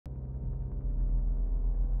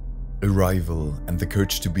Arrival and the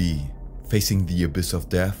courage to be, facing the abyss of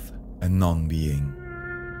death and non-being.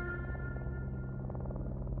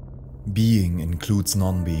 Being includes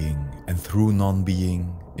non-being, and through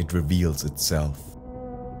non-being, it reveals itself.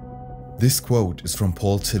 This quote is from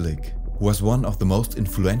Paul Tillich, who was one of the most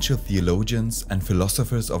influential theologians and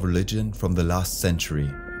philosophers of religion from the last century.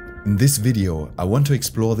 In this video, I want to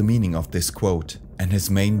explore the meaning of this quote and his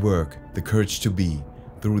main work, The Courage to Be,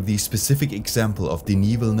 through the specific example of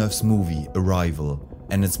Denis Villeneuve's movie Arrival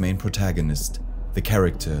and its main protagonist, the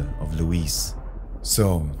character of Louise.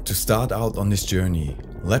 So, to start out on this journey,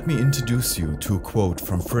 let me introduce you to a quote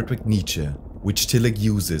from Friedrich Nietzsche, which Tillich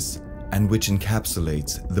uses and which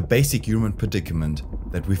encapsulates the basic human predicament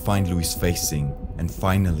that we find Louise facing and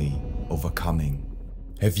finally overcoming.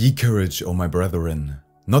 Have ye courage, O my brethren,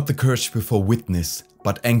 not the courage before witness,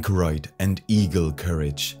 but anchorite and eagle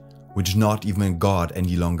courage, which not even God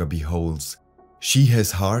any longer beholds. She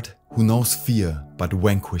has heart who knows fear but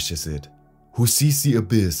vanquishes it, who sees the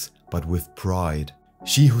abyss but with pride.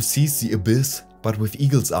 She who sees the abyss but with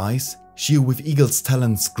eagle's eyes, she who with eagle's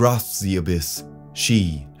talons grasps the abyss,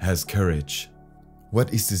 she has courage.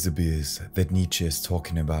 What is this abyss that Nietzsche is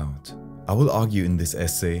talking about? I will argue in this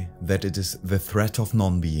essay that it is the threat of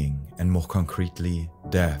non-being, and more concretely,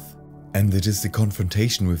 death. And it is the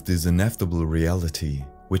confrontation with this inevitable reality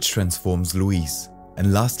which transforms Louise,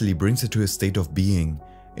 and lastly brings her to a state of being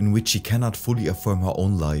in which she cannot fully affirm her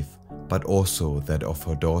own life, but also that of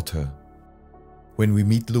her daughter. When we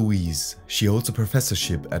meet Louise, she holds a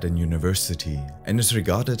professorship at an university and is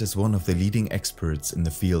regarded as one of the leading experts in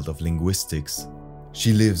the field of linguistics.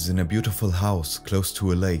 She lives in a beautiful house close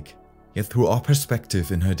to a lake, yet through our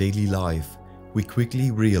perspective in her daily life, we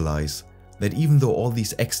quickly realize that even though all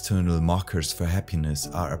these external markers for happiness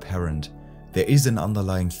are apparent, there is an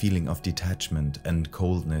underlying feeling of detachment and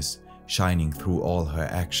coldness shining through all her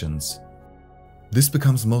actions. This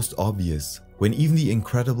becomes most obvious when even the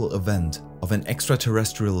incredible event of an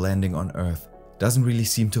extraterrestrial landing on Earth doesn't really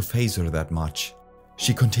seem to faze her that much.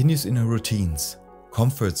 She continues in her routines,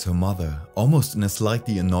 comforts her mother almost in a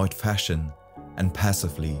slightly annoyed fashion, and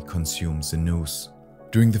passively consumes the news.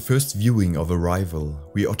 During the first viewing of Arrival,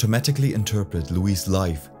 we automatically interpret Louise's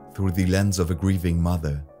life through the lens of a grieving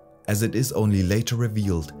mother, as it is only later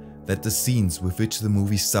revealed that the scenes with which the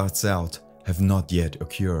movie starts out have not yet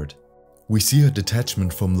occurred. We see her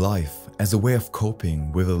detachment from life as a way of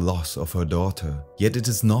coping with the loss of her daughter, yet it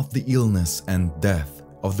is not the illness and death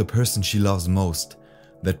of the person she loves most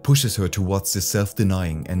that pushes her towards this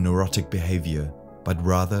self-denying and neurotic behavior, but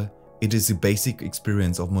rather it is the basic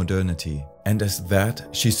experience of modernity, and as that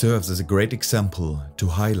she serves as a great example to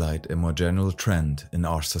highlight a more general trend in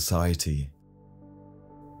our society.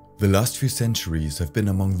 The last few centuries have been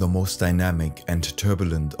among the most dynamic and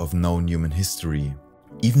turbulent of known human history,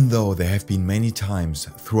 even though there have been many times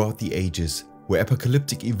throughout the ages where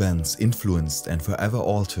apocalyptic events influenced and forever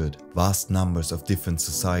altered vast numbers of different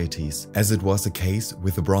societies, as it was the case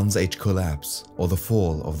with the Bronze Age collapse or the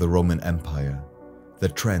fall of the Roman Empire. The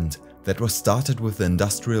trend that was started with the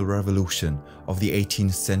Industrial Revolution of the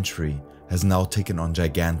 18th century has now taken on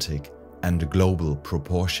gigantic and global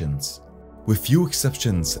proportions. With few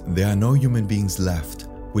exceptions, there are no human beings left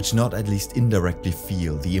which not at least indirectly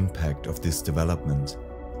feel the impact of this development.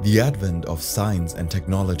 The advent of science and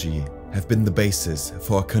technology have been the basis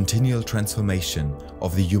for a continual transformation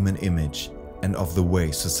of the human image and of the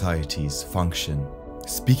way societies function.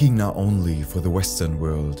 Speaking now only for the Western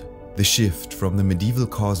world, the shift from the medieval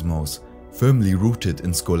cosmos, firmly rooted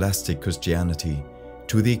in scholastic Christianity,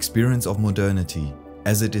 to the experience of modernity,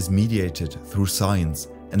 as it is mediated through science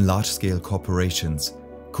and large-scale corporations,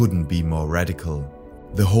 couldn't be more radical.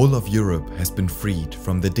 The whole of Europe has been freed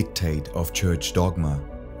from the dictate of church dogma.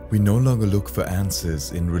 We no longer look for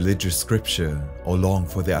answers in religious scripture or long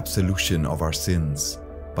for the absolution of our sins,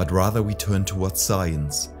 but rather we turn towards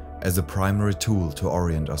science as a primary tool to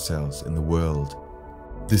orient ourselves in the world.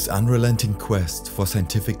 This unrelenting quest for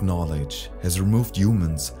scientific knowledge has removed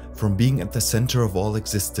humans from being at the center of all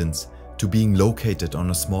existence to being located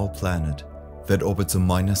on a small planet that orbits a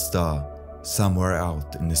minor star somewhere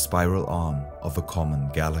out in the spiral arm of a common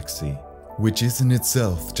galaxy, which is in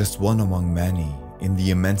itself just one among many in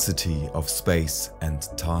the immensity of space and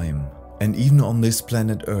time. And even on this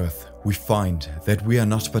planet Earth, we find that we are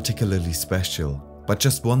not particularly special, but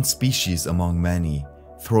just one species among many,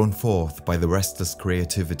 thrown forth by the restless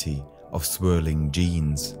creativity of swirling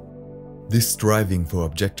genes. This striving for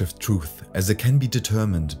objective truth, as it can be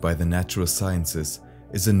determined by the natural sciences,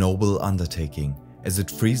 is a noble undertaking, as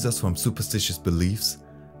it frees us from superstitious beliefs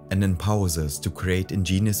and empowers us to create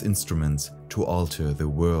ingenious instruments to alter the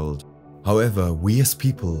world. However, we as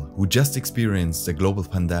people who just experienced a global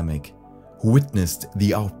pandemic, who witnessed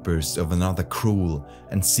the outburst of another cruel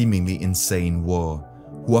and seemingly insane war,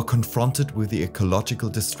 who are confronted with the ecological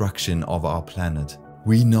destruction of our planet,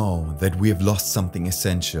 we know that we have lost something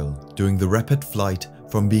essential during the rapid flight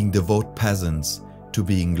from being devout peasants to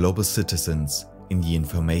being global citizens in the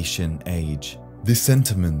information age. This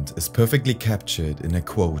sentiment is perfectly captured in a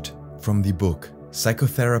quote from the book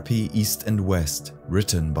Psychotherapy East and West,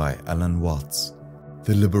 written by Alan Watts.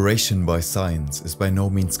 The liberation by science is by no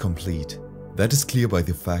means complete. That is clear by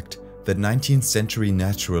the fact that 19th century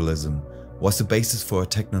naturalism was the basis for a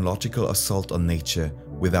technological assault on nature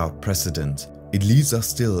without precedent. It leaves us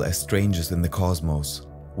still as strangers in the cosmos,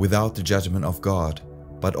 without the judgment of God,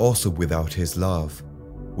 but also without His love,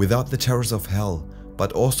 without the terrors of hell,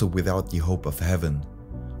 but also without the hope of heaven,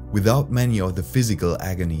 without many of the physical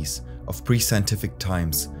agonies of pre-scientific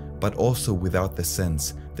times, but also without the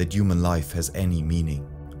sense that human life has any meaning.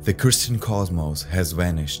 The Christian cosmos has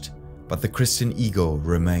vanished, but the Christian ego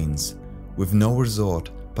remains, with no resort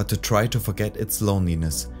but to try to forget its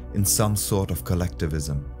loneliness in some sort of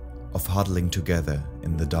collectivism, of huddling together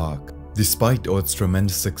in the dark. Despite all its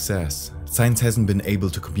tremendous success, science hasn't been able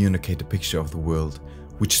to communicate a picture of the world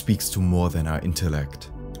which speaks to more than our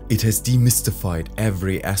intellect. It has demystified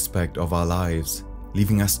every aspect of our lives,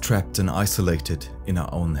 leaving us trapped and isolated in our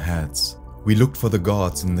own heads. We looked for the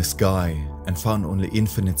gods in the sky and found only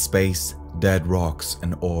infinite space, dead rocks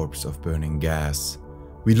and orbs of burning gas.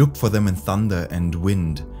 We looked for them in thunder and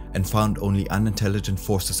wind and found only unintelligent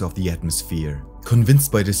forces of the atmosphere.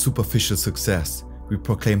 Convinced by this superficial success, we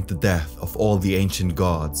proclaimed the death of all the ancient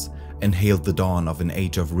gods and hailed the dawn of an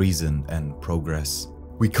age of reason and progress.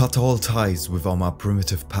 We cut all ties with our more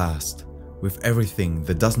primitive past, with everything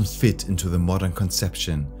that doesn't fit into the modern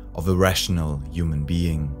conception of a rational human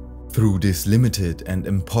being. Through this limited and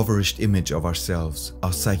impoverished image of ourselves,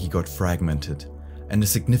 our psyche got fragmented, and a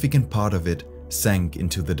significant part of it sank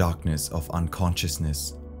into the darkness of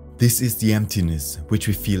unconsciousness. This is the emptiness which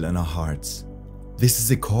we feel in our hearts. This is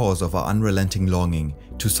the cause of our unrelenting longing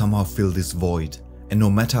to somehow fill this void, and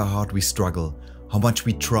no matter how hard we struggle, how much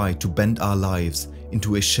we try to bend our lives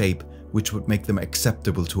into a shape which would make them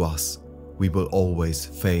acceptable to us, we will always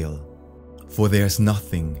fail. For there is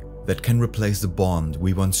nothing that can replace the bond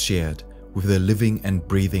we once shared with the living and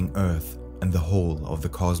breathing earth and the whole of the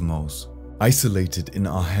cosmos. Isolated in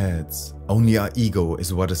our heads, only our ego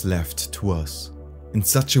is what is left to us. In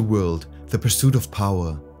such a world, the pursuit of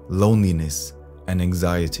power, loneliness, and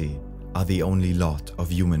anxiety are the only lot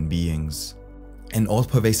of human beings. And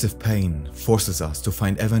all-pervasive pain forces us to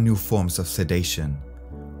find ever new forms of sedation.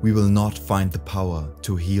 We will not find the power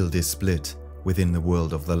to heal this split within the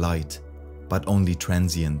world of the light, but only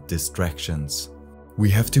transient distractions. We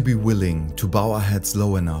have to be willing to bow our heads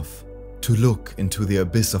low enough to look into the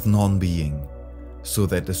abyss of non-being, so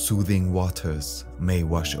that the soothing waters may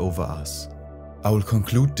wash over us. I will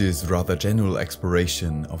conclude this rather general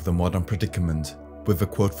exploration of the modern predicament with a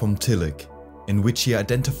quote from Tillich, in which he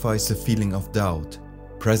identifies the feeling of doubt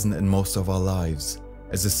present in most of our lives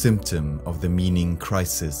as a symptom of the meaning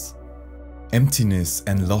crisis. Emptiness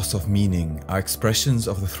and loss of meaning are expressions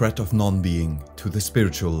of the threat of non-being to the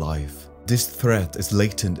spiritual life. This threat is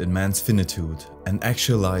latent in man's finitude and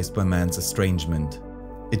actualized by man's estrangement.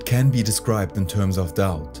 It can be described in terms of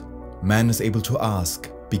doubt. Man is able to ask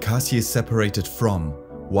because he is separated from,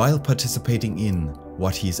 while participating in,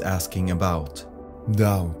 what he is asking about.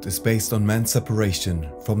 Doubt is based on man's separation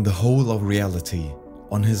from the whole of reality,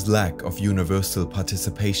 on his lack of universal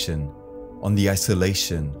participation, on the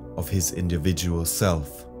isolation of his individual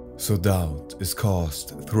self. So doubt is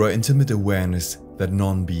caused through our intimate awareness that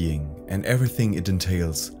non-being and everything it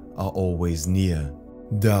entails are always near.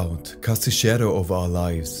 Doubt casts a shadow over our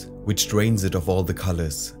lives, which drains it of all the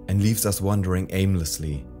colors and leaves us wandering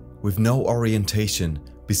aimlessly, with no orientation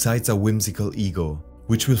besides our whimsical ego,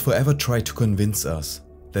 which will forever try to convince us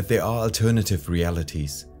that there are alternative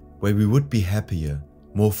realities where we would be happier,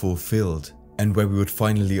 more fulfilled, and where we would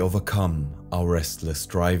finally overcome our restless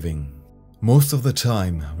striving. Most of the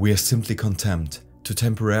time, we are simply content to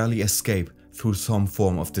temporarily escape through some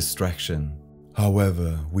form of distraction.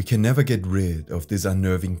 However, we can never get rid of this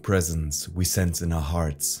unnerving presence we sense in our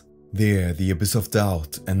hearts. There, the abyss of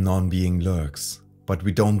doubt and non-being lurks, but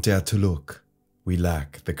we don't dare to look. We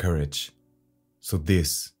lack the courage. So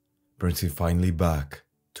this brings me finally back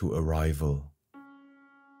to Arrival.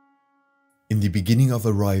 In the beginning of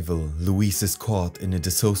Arrival, Louise is caught in a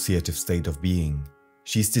dissociative state of being.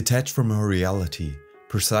 She is detached from her reality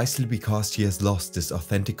precisely because she has lost this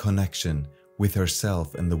authentic connection with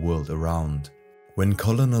herself and the world around. When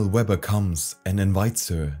Colonel Weber comes and invites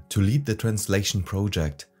her to lead the translation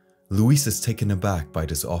project, Louise is taken aback by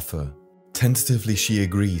this offer. Tentatively she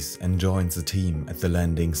agrees and joins the team at the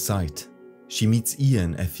landing site. She meets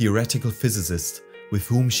Ian, a theoretical physicist with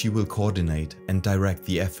whom she will coordinate and direct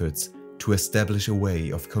the efforts to establish a way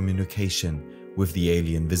of communication with the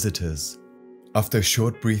alien visitors. After a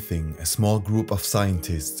short briefing, a small group of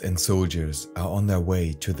scientists and soldiers are on their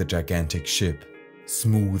way to the gigantic ship.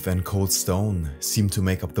 Smooth and cold stone seem to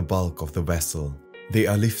make up the bulk of the vessel. They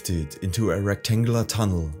are lifted into a rectangular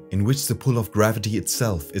tunnel in which the pull of gravity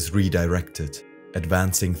itself is redirected.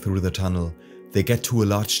 Advancing through the tunnel, they get to a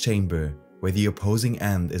large chamber where the opposing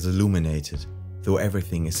end is illuminated, though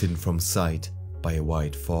everything is hidden from sight by a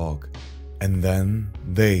white fog. And then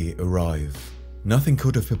they arrive. Nothing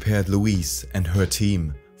could have prepared Louise and her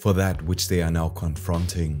team for that which they are now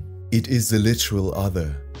confronting. It is the literal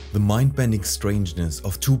other, the mind-bending strangeness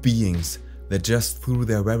of two beings that just through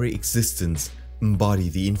their very existence embody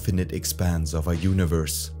the infinite expanse of our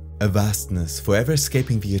universe. A vastness forever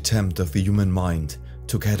escaping the attempt of the human mind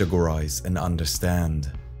to categorize and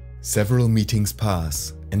understand. Several meetings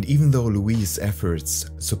pass, and even though Louise's efforts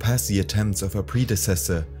surpass the attempts of her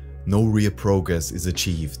predecessor, no real progress is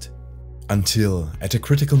achieved. Until, at a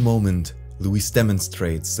critical moment, Louise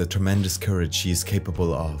demonstrates the tremendous courage she is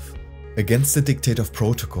capable of. Against the dictate of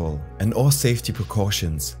protocol and all safety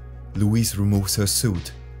precautions, Louise removes her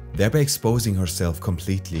suit, thereby exposing herself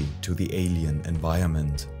completely to the alien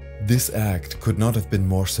environment. This act could not have been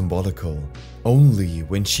more symbolical. Only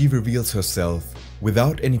when she reveals herself,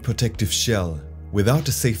 without any protective shell, without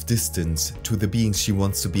a safe distance to the beings she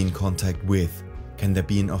wants to be in contact with, can there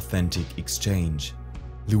be an authentic exchange.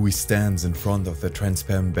 Louise stands in front of the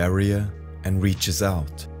transparent barrier and reaches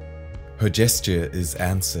out. Her gesture is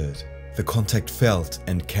answered, the contact felt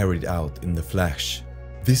and carried out in the flesh.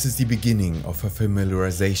 This is the beginning of her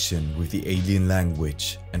familiarization with the alien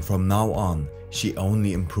language, and from now on, she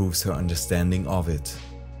only improves her understanding of it.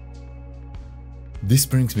 This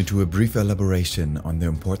brings me to a brief elaboration on the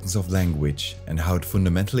importance of language and how it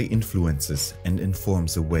fundamentally influences and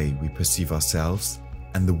informs the way we perceive ourselves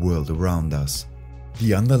and the world around us.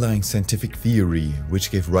 The underlying scientific theory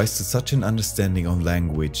which gave rise to such an understanding of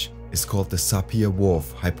language is called the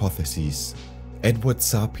Sapir-Whorf hypothesis. Edward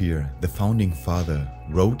Sapir, the founding father,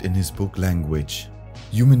 wrote in his book Language,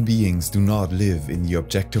 "Human beings do not live in the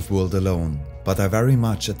objective world alone, but are very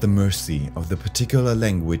much at the mercy of the particular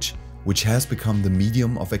language which has become the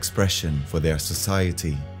medium of expression for their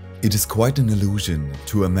society. It is quite an illusion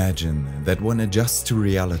to imagine that one adjusts to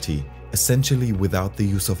reality essentially without the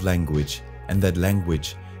use of language, and that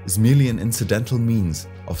language is merely an incidental means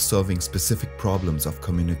of solving specific problems of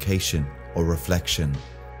communication or reflection.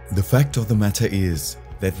 The fact of the matter is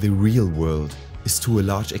that the real world is to a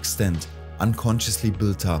large extent unconsciously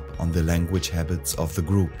built up on the language habits of the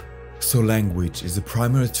group. So language is a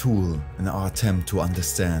primary tool in our attempt to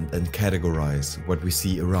understand and categorize what we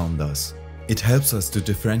see around us. It helps us to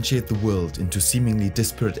differentiate the world into seemingly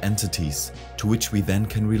disparate entities to which we then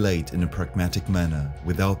can relate in a pragmatic manner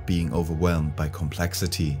without being overwhelmed by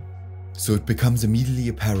complexity. So it becomes immediately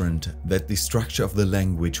apparent that the structure of the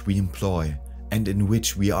language we employ and in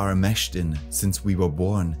which we are enmeshed in since we were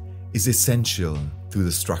born is essential to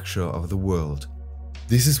the structure of the world.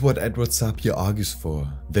 This is what Edward Sapir argues for,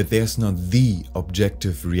 that there's not the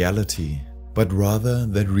objective reality, but rather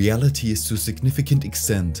that reality is to a significant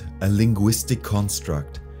extent a linguistic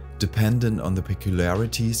construct dependent on the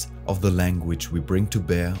peculiarities of the language we bring to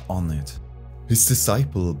bear on it. His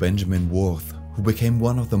disciple Benjamin Worth, who became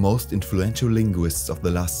one of the most influential linguists of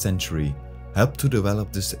the last century, helped to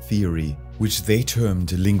develop this theory, which they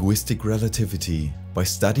termed linguistic relativity, by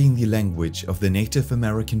studying the language of the Native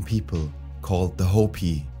American people called the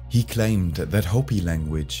Hopi. He claimed that Hopi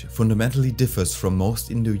language fundamentally differs from most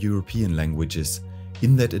Indo-European languages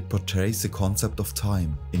in that it portrays the concept of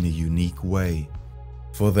time in a unique way.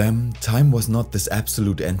 For them, time was not this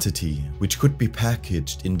absolute entity which could be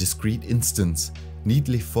packaged in discrete instants,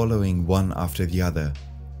 neatly following one after the other,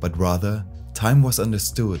 but rather time was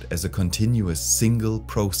understood as a continuous single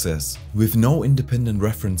process with no independent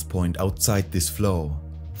reference point outside this flow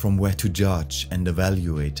from where to judge and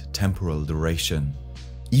evaluate temporal duration.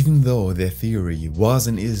 Even though their theory was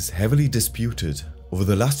and is heavily disputed, over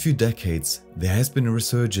the last few decades there has been a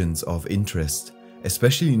resurgence of interest,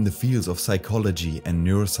 especially in the fields of psychology and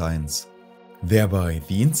neuroscience. Thereby,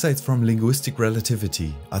 the insights from linguistic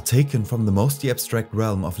relativity are taken from the mostly abstract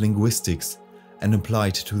realm of linguistics and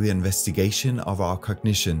applied to the investigation of our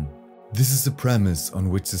cognition. This is the premise on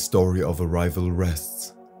which the story of Arrival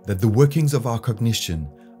rests, that the workings of our cognition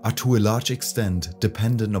are to a large extent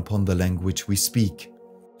dependent upon the language we speak,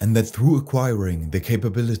 and that through acquiring the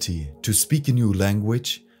capability to speak a new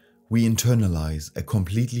language, we internalize a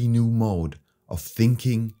completely new mode of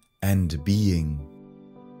thinking and being.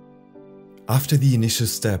 After the initial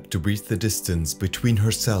step to bridge the distance between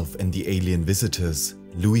herself and the alien visitors,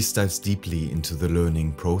 Louise dives deeply into the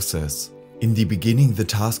learning process. In the beginning, the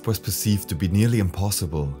task was perceived to be nearly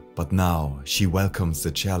impossible, but now she welcomes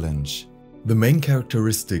the challenge. The main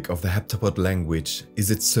characteristic of the heptapod language is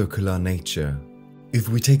its circular nature. If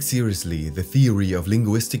we take seriously the theory of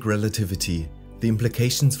linguistic relativity, the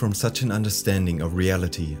implications from such an understanding of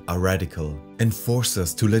reality are radical and force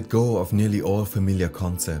us to let go of nearly all familiar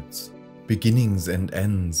concepts. Beginnings and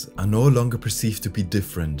ends are no longer perceived to be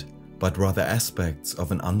different, but rather aspects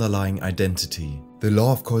of an underlying identity. The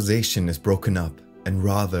law of causation is broken up, and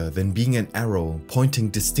rather than being an arrow pointing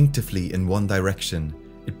distinctively in one direction,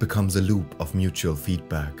 it becomes a loop of mutual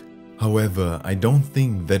feedback. However, I don't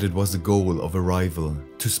think that it was the goal of Arrival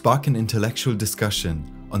to spark an intellectual discussion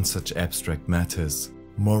on such abstract matters.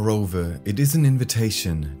 Moreover, it is an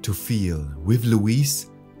invitation to feel, with Louise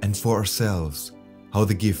and for ourselves, how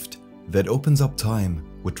the gift that opens up time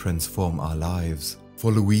would transform our lives.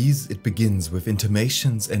 For Louise, it begins with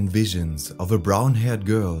intimations and visions of a brown-haired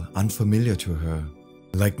girl unfamiliar to her.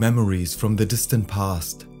 Like memories from the distant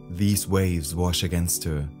past, these waves wash against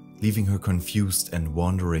her, leaving her confused and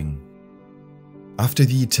wandering. After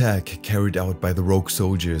the attack carried out by the rogue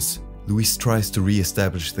soldiers, Louise tries to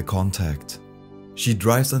re-establish the contact. She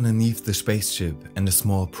drives underneath the spaceship and a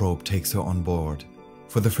small probe takes her on board.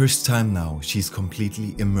 For the first time now, she's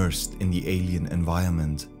completely immersed in the alien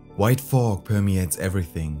environment. White fog permeates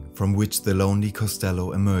everything, from which the lonely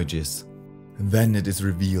Costello emerges. Then it is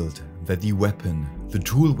revealed that the weapon, the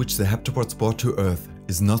tool which the heptapods brought to Earth,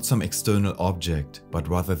 is not some external object, but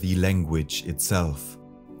rather the language itself.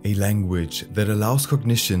 A language that allows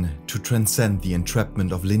cognition to transcend the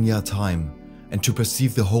entrapment of linear time and to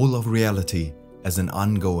perceive the whole of reality as an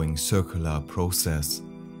ongoing circular process.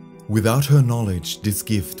 Without her knowledge, this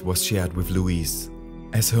gift was shared with Louise.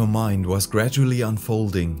 As her mind was gradually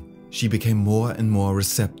unfolding, she became more and more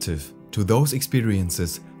receptive to those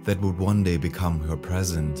experiences that would one day become her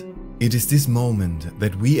present. It is this moment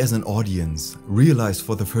that we as an audience realize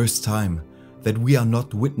for the first time that we are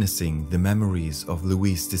not witnessing the memories of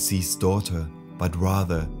Louise's deceased daughter, but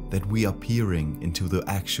rather that we are peering into the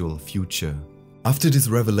actual future. After this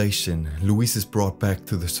revelation, Louise is brought back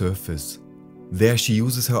to the surface. There she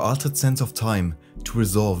uses her altered sense of time to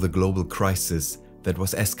resolve the global crisis that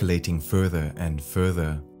was escalating further and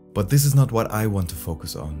further. But this is not what I want to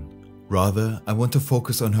focus on. Rather, I want to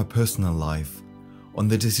focus on her personal life, on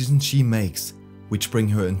the decisions she makes, which bring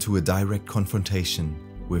her into a direct confrontation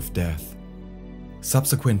with death.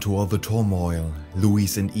 Subsequent to all the turmoil,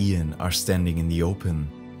 Louise and Ian are standing in the open.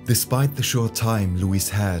 Despite the short time Louise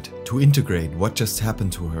had to integrate what just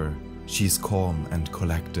happened to her, she is calm and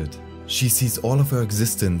collected. She sees all of her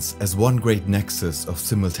existence as one great nexus of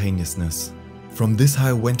simultaneousness. From this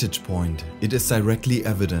high vantage point, it is directly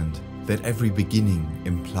evident that every beginning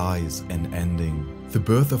implies an ending. The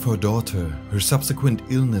birth of her daughter, her subsequent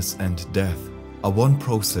illness and death are one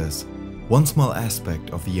process, one small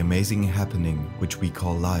aspect of the amazing happening which we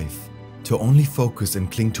call life. To only focus and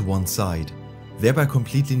cling to one side, thereby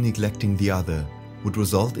completely neglecting the other, would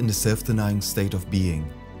result in the self-denying state of being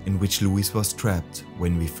in which Louise was trapped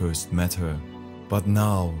when we first met her. But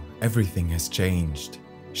now, everything has changed.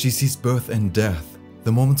 She sees birth and death,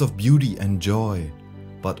 the moments of beauty and joy,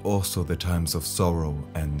 but also the times of sorrow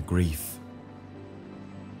and grief.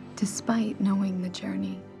 Despite knowing the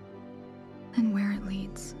journey and where it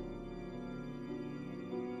leads,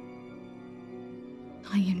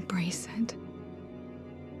 I embrace it.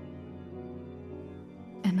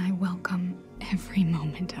 And I welcome every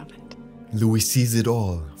moment of it. Louise sees it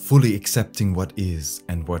all, fully accepting what is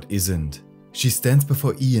and what isn't. She stands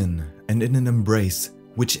before Ian, and in an embrace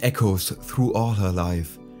which echoes through all her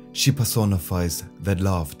life, she personifies that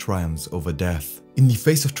love triumphs over death. In the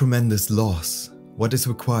face of tremendous loss, what is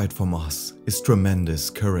required from us is tremendous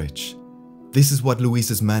courage. This is what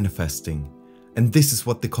Louise is manifesting, and this is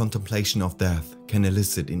what the contemplation of death can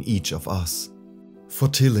elicit in each of us. For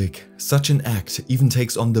Tillich, such an act even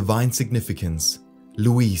takes on divine significance.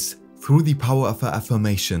 Louise, through the power of her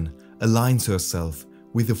affirmation, aligns herself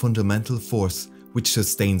with the fundamental force which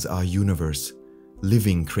sustains our universe,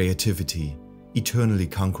 living creativity, eternally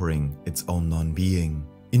conquering its own non-being.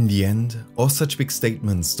 In the end, all such big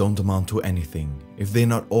statements don't amount to anything if they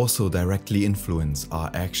not also directly influence our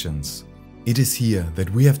actions. It is here that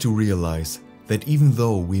we have to realize that even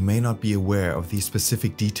though we may not be aware of these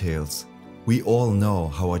specific details, We all know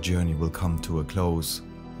how our journey will come to a close.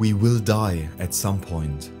 We will die at some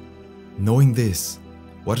point. Knowing this,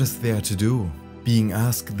 what is there to do? Being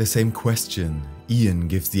asked the same question, Ian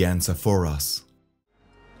gives the answer for us.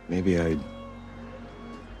 Maybe I'd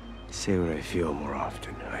say what I feel more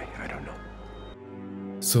often. I don't know.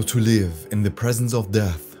 So to live in the presence of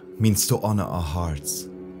death means to honor our hearts.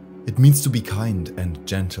 It means to be kind and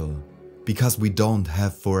gentle, because we don't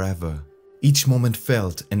have forever. Each moment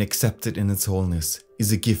felt and accepted in its wholeness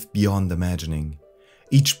is a gift beyond imagining.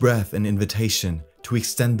 Each breath an invitation to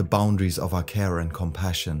extend the boundaries of our care and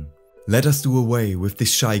compassion. Let us do away with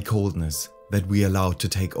this shy coldness that we allow to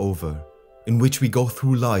take over, in which we go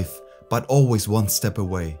through life but always one step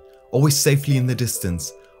away, always safely in the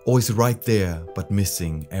distance, always right there but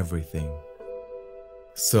missing everything.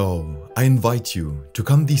 So, I invite you to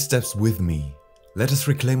come these steps with me. Let us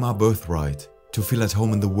reclaim our birthright to feel at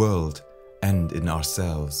home in the world and in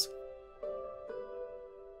ourselves.